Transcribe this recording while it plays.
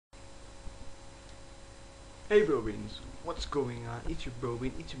Hey brobeanz, what's going on? It's your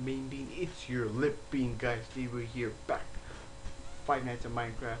brobean, it's your main bean, it's your lip bean, guys. We're here back. 5 Nights of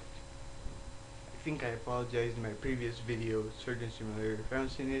Minecraft. I think I apologized in my previous video, Surgeon Simulator. If you haven't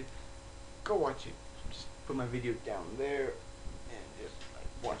seen it, go watch it. Just put my video down there and just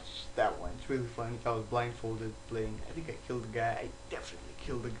watch that one. It's really fun. I was blindfolded playing. I think I killed the guy. I definitely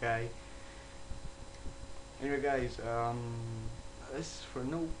killed the guy. Anyway, guys, this for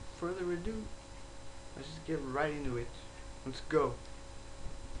no further ado. Let's just get right into it. Let's go.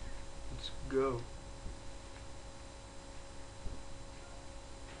 Let's go.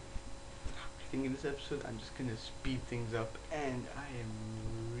 I think in this episode I'm just gonna speed things up, and I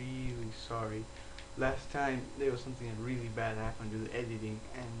am really sorry. Last time there was something that really bad happened with the editing,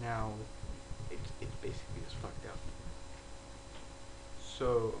 and now it's basically just fucked up.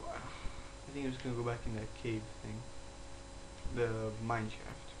 So I think I'm just gonna go back in that cave thing, the mine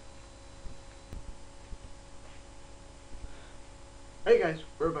shaft. Hey guys,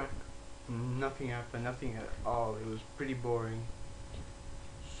 we're back. Nothing happened, nothing at all. It was pretty boring.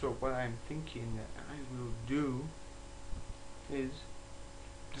 So what I'm thinking that I will do is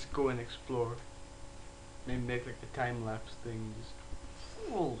just go and explore. Maybe make like a time-lapse thing. Just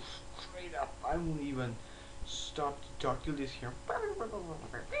straight up. I won't even stop to talk. You'll just hear.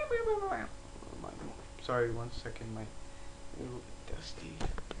 Sorry, 1 second. My a little bit dusty.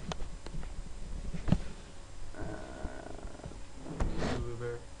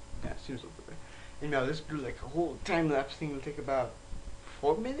 Yeah, seems over there. And now let's do like a whole time-lapse thing. Will take about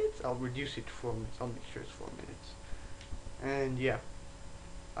 4 minutes. I'll reduce it to 4 minutes. I'll make sure it's 4 minutes. And yeah,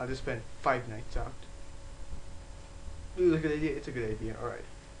 I'll just spend 5 nights out. Is it a good idea? It's a good idea. Alright.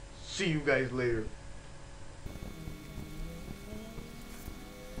 See you guys later.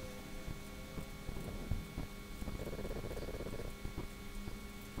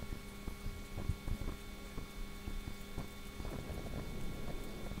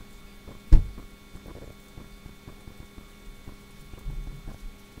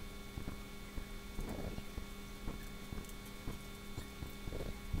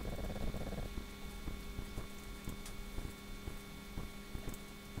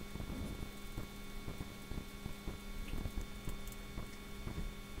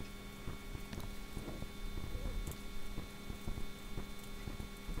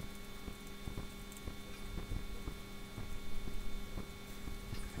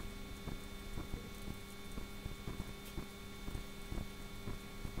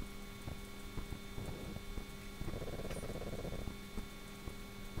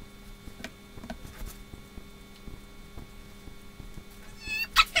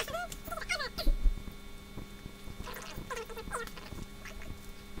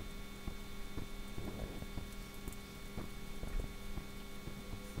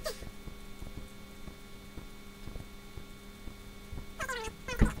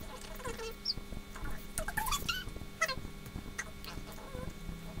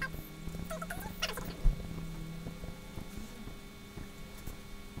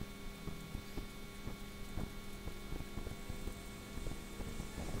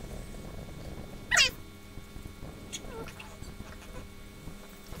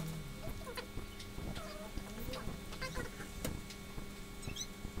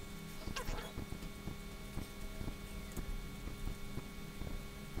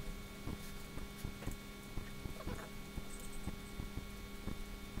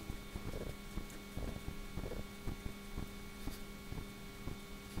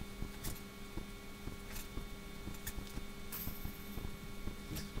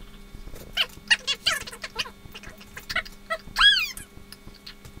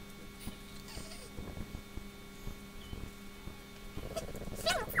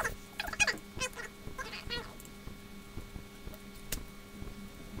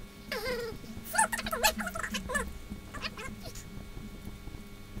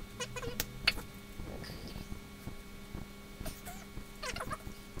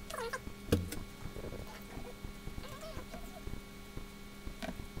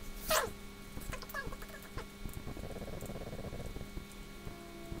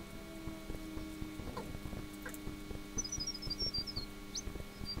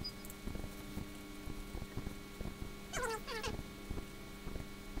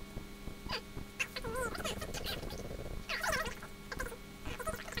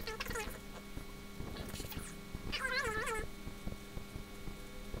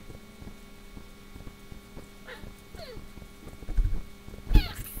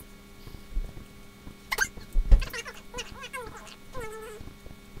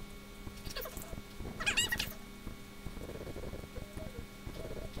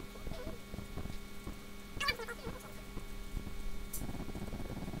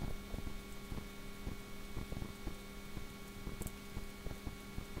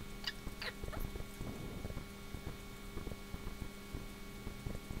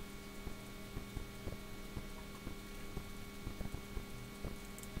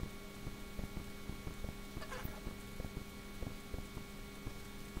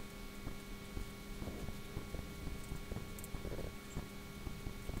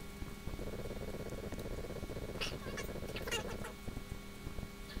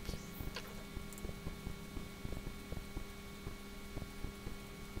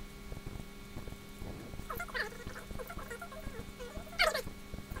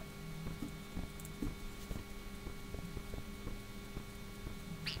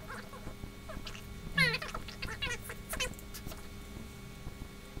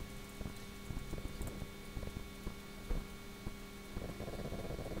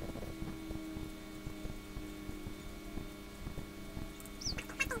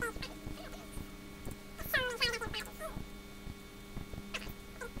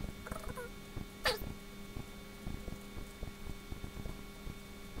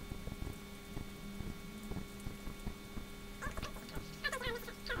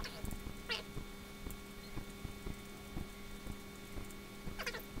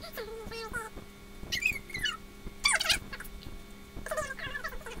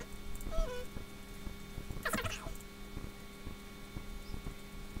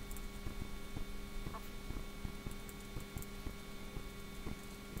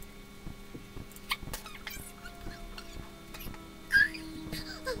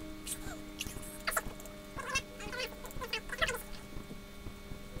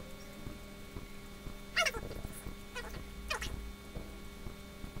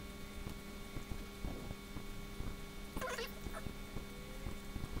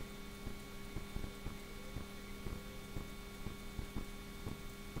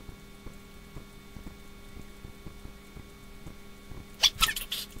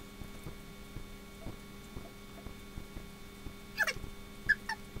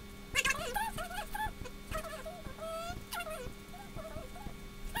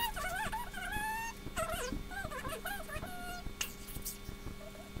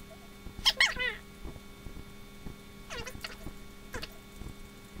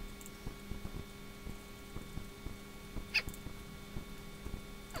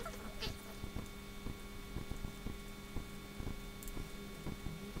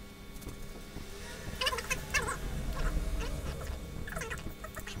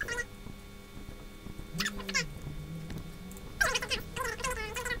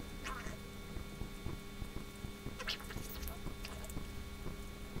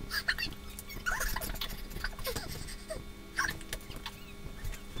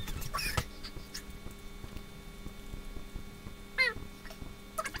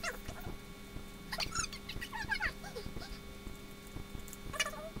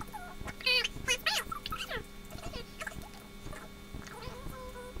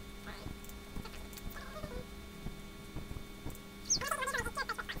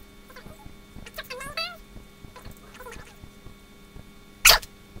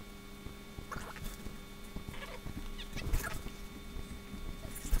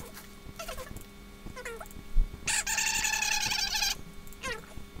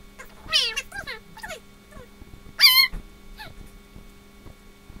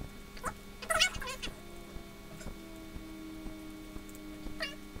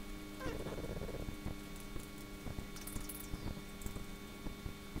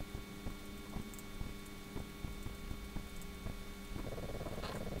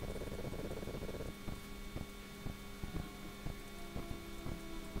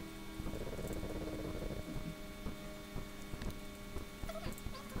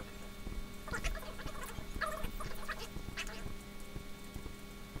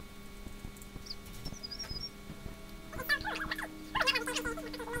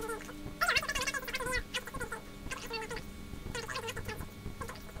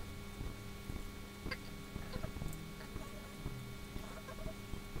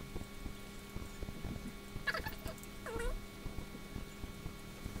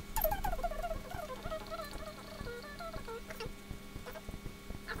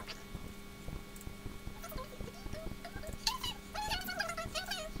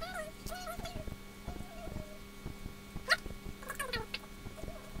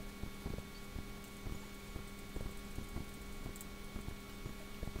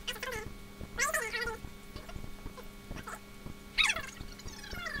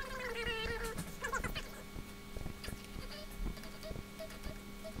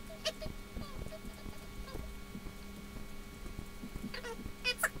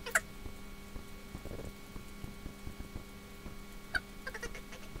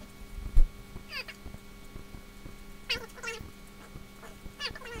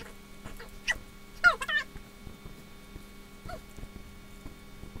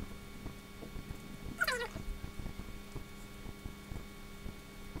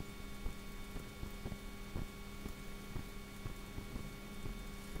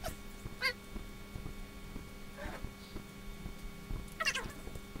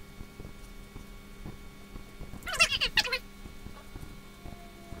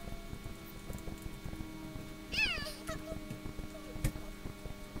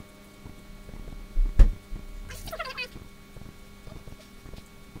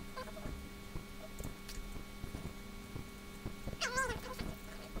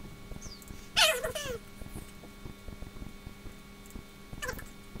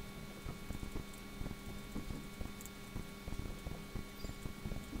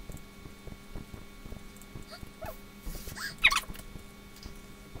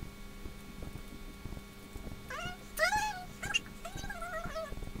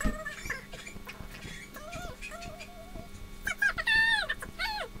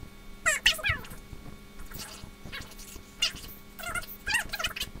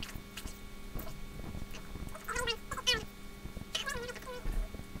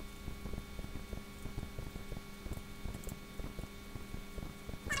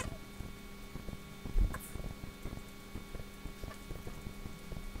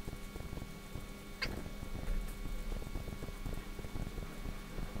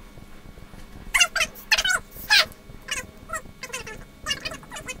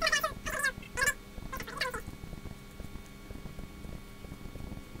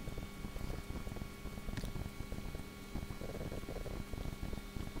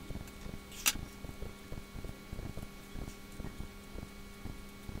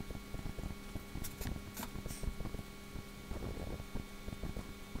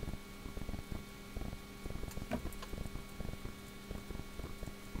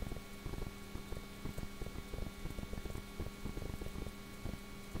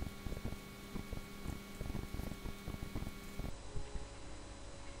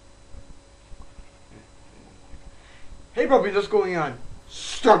 Hey Bobby, what's going on?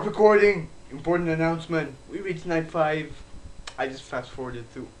 Stop recording! Important announcement. We reached night 5. I just fast forwarded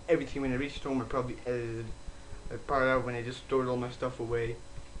through everything. When I reached home I probably edited that part out when I just stored all my stuff away.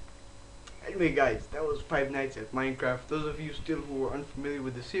 Anyway guys, that was 5 nights at Minecraft. Those of you still who are unfamiliar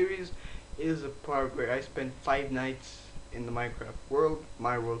with the series, it is a part where I spent 5 nights in the Minecraft world,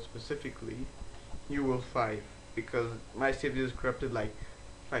 my world specifically, New World 5, because my save is corrupted like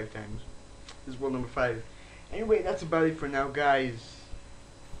 5 times. This is world number 5. Anyway, that's about it for now, guys.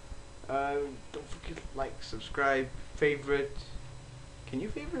 Don't forget to like, subscribe, favorite. Can you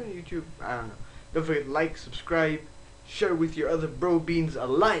favorite on YouTube? I don't know. Don't forget to like, subscribe, share with your other bro beans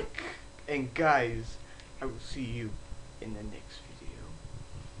alike. And guys, I will see you in the next video.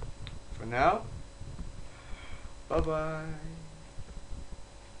 For now, bye bye.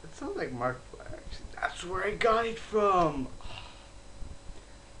 That sounds like Markiplier. Actually, that's where I got it from.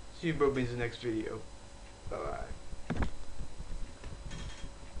 See you bro beans in the next video. Bye bye.